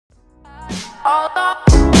G'day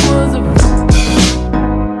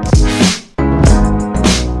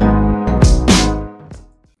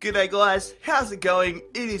guys, how's it going?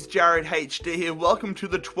 It is JarradHD here. Welcome to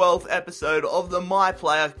the 12th episode of the My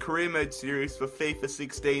Player Career Mode series for FIFA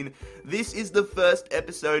 16. This is the first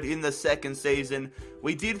episode in the second season.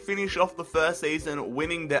 We did finish off the first season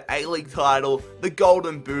winning the A-League title, the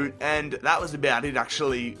Golden Boot, and that was about it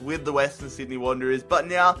actually with the Western Sydney Wanderers. But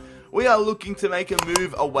now we are looking to make a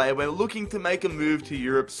move away. We're looking to make a move to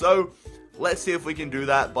Europe, so let's see if we can do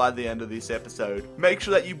that by the end of this episode. Make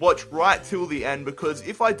sure that you watch right till the end, because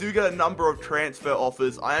if I do get a number of transfer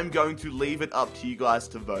offers, I am going to leave it up to you guys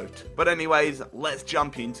to vote. But anyways, let's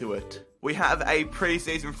jump into it. We have a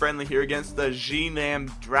pre-season friendly here against the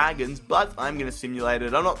Jinnam Dragons, but I'm going to simulate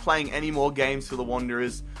it. I'm not playing any more games for the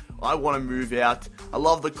Wanderers. I want to move out. I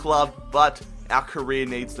love the club, but our career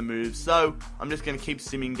needs to move. So I'm just going to keep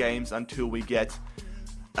simming games until we get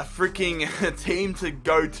a freaking team to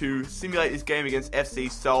go to, simulate this game against FC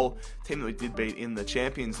Seoul, team that we did beat in the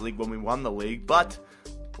Champions League when we won the league. But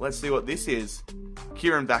let's see what this is.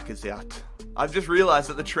 Kieran Back is out. I've just realized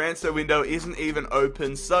that the transfer window isn't even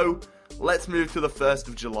open, so let's move to the 1st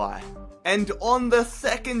of July. And on the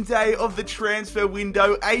second day of the transfer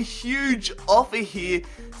window, a huge offer here.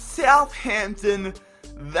 Southampton,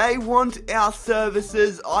 they want our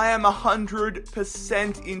services. I am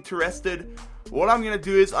 100% interested. What I'm going to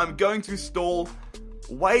do is I'm going to stall,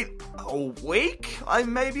 wait a week? I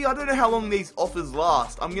don't know how long these offers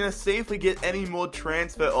last. I'm going to see if we get any more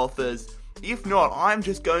transfer offers. If not, I'm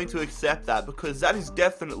just going to accept that, because that is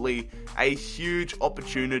definitely a huge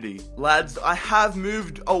opportunity. Lads, I have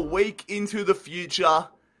moved a week into the future.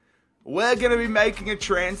 We're going to be making a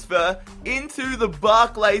transfer into the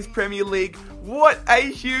Barclays Premier League. What a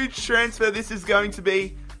huge transfer this is going to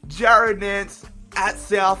be. Jarrad Nance at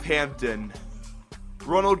Southampton.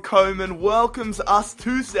 Ronald Koeman welcomes us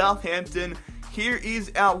to Southampton. Here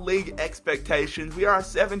is our league expectations. We are a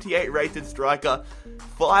 78 rated striker,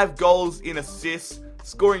 5 goals in assists,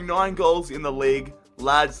 scoring 9 goals in the league.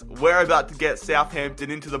 Lads, we're about to get Southampton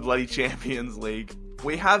into the bloody Champions League.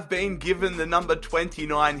 We have been given the number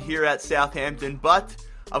 29 here at Southampton, but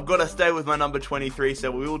I've got to stay with my number 23, so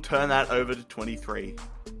we will turn that over to 23.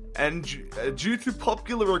 And due to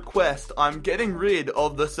popular request, I'm getting rid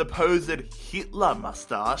of the supposed Hitler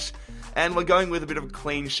mustache, and we're going with a bit of a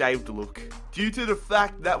clean-shaved look. Due to the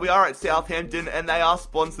fact that we are at Southampton and they are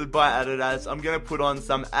sponsored by Adidas, I'm going to put on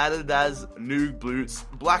some Adidas Nude boots,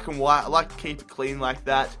 black and white. I like to keep it clean like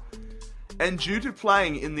that. And due to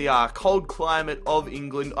playing in the cold climate of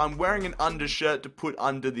England, I'm wearing an undershirt to put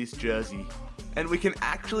under this jersey. And we can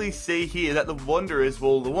actually see here that the Wanderers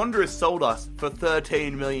sold us for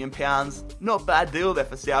 £13 million. Not bad deal there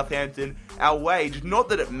for Southampton. Our wage, not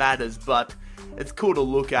that it matters, but it's cool to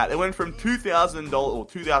look at. It went from £2,000 or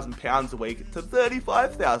 £2,000 a week to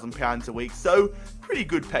 £35,000 a week, so pretty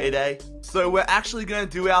good payday. So we're actually going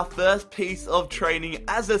to do our first piece of training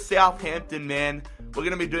as a Southampton man. We're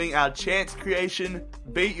going to be doing our chance creation,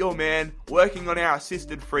 beat your man, working on our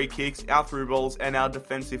assisted free kicks, our through balls, and our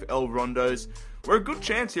defensive El Rondos. We're a good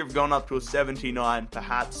chance here of going up to a 79,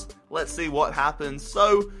 perhaps. Let's see what happens.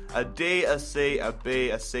 So, a D, a C, a B,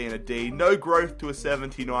 a C, and a D. No growth to a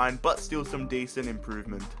 79, but still some decent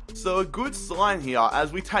improvement. So a good sign here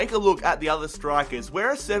as we take a look at the other strikers.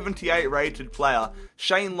 We're a 78 rated player.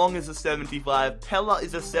 Shane Long is a 75, Pella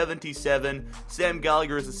is a 77, Sam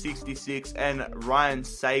Gallagher is a 66, and Ryan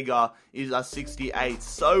Sager is a 68.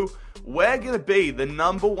 So we're going to be the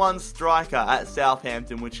number 1 striker at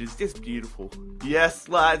Southampton, which is just beautiful. Yes,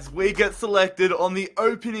 lads, we get selected on the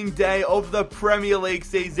opening day of the Premier League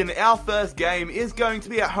season. Our first game is going to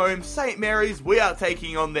be at home, St Mary's. We are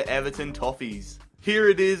taking on the Everton Toffees. Here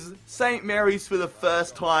it is, St Mary's for the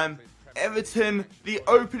first time. Everton, the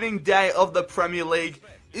opening day of the Premier League.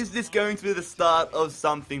 Is this going to be the start of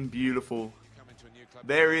something beautiful?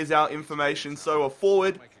 There is our information. So a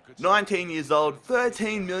forward, 19 years old,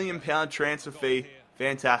 £13 million transfer fee.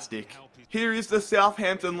 Fantastic. Here is the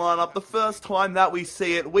Southampton lineup. The first time that we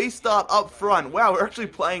see it, we start up front. Wow, we're actually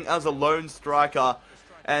playing as a lone striker.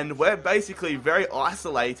 And we're basically very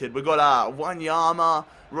isolated. We've got Wanyama,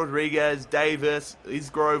 Rodriguez, Davis,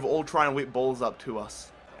 Isgrove all trying to whip balls up to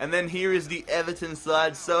us. And then here is the Everton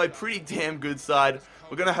side, so a pretty damn good side.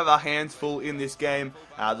 We're going to have our hands full in this game.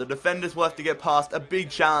 The defenders will have to get past a big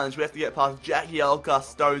challenge. We have to get past Jackie Elka,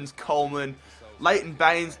 Stones, Coleman, Leighton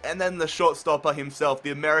Baines, and then the shot stopper himself, the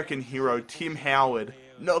American hero, Tim Howard.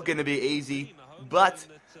 Not going to be easy, but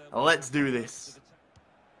let's do this.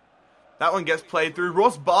 That one gets played through.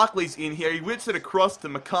 Ross Barkley's in here. He whips it across to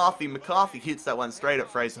McCarthy. McCarthy hits that one straight at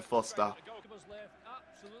Fraser Foster.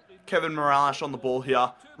 Kevin Morales on the ball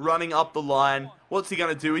here, running up the line. What's he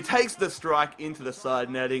going to do? He takes the strike into the side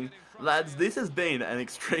netting. Lads, this has been an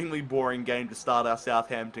extremely boring game to start our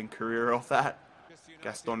Southampton career off at.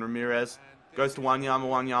 Gaston Ramirez goes to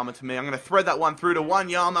Wanyama to me. I'm going to thread that one through to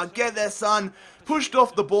Wanyama. Get there, son. Pushed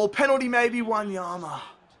off the ball. Penalty maybe, Wanyama.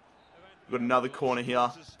 Got another corner here.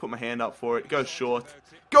 Put my hand up for it. Goes short.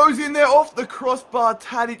 Goes in there off the crossbar.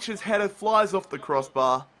 Tadic's header flies off the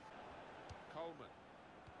crossbar.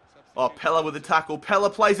 Oh, Pella with a tackle. Pella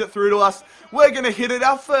plays it through to us. We're going to hit it.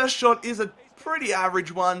 Our first shot is a pretty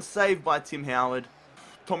average one. Saved by Tim Howard.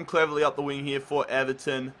 Tom Cleverley up the wing here for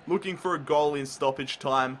Everton. Looking for a goal in stoppage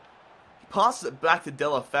time. He passes it back to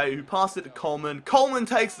Delafeu, who passes it to Coleman. Coleman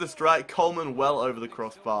takes the strike. Coleman well over the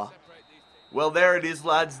crossbar. Well, there it is,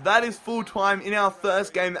 lads. That is full time in our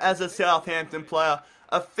first game as a Southampton player.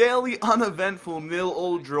 A fairly uneventful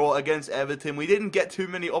 0-0 draw against Everton. We didn't get too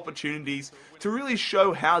many opportunities to really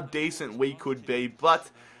show how decent we could be, but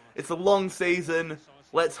it's a long season.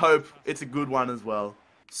 Let's hope it's a good one as well.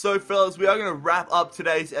 So, fellas, we are going to wrap up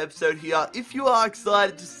today's episode here. If you are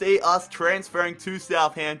excited to see us transferring to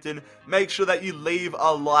Southampton, make sure that you leave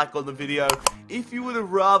a like on the video. If you would have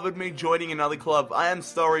rathered me joining another club, I am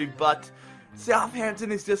sorry, but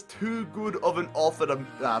Southampton is just too good of an offer to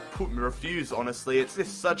refuse, honestly. It's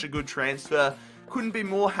just such a good transfer. Couldn't be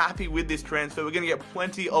more happy with this transfer. We're going to get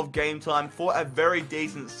plenty of game time for a very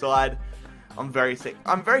decent side. I'm very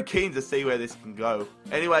keen to see where this can go.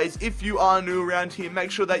 Anyways, if you are new around here,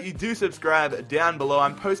 make sure that you do subscribe down below.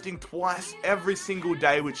 I'm posting twice every single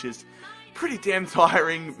day, which is pretty damn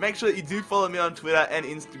tiring. Make sure that you do follow me on Twitter and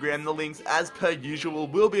Instagram. The links, as per usual,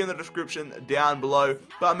 will be in the description down below.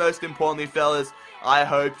 But most importantly, fellas, I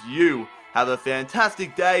hope you have a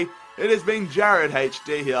fantastic day. It has been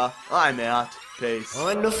JarradHD here. I'm out. Peace.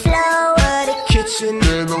 On the floor of the kitchen,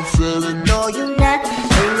 and I'm feeling all you not.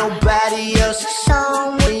 Ain't nobody else's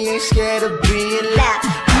song. We ain't scared of being loud.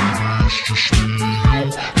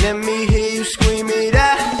 Let me hear you scream it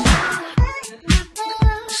out.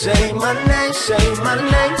 Say my name,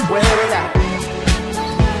 wear it out.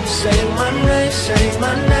 Say my name,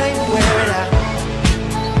 wear it out.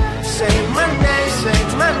 Say my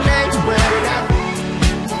name, wear it out.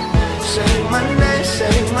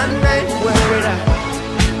 Say my name, wear it out.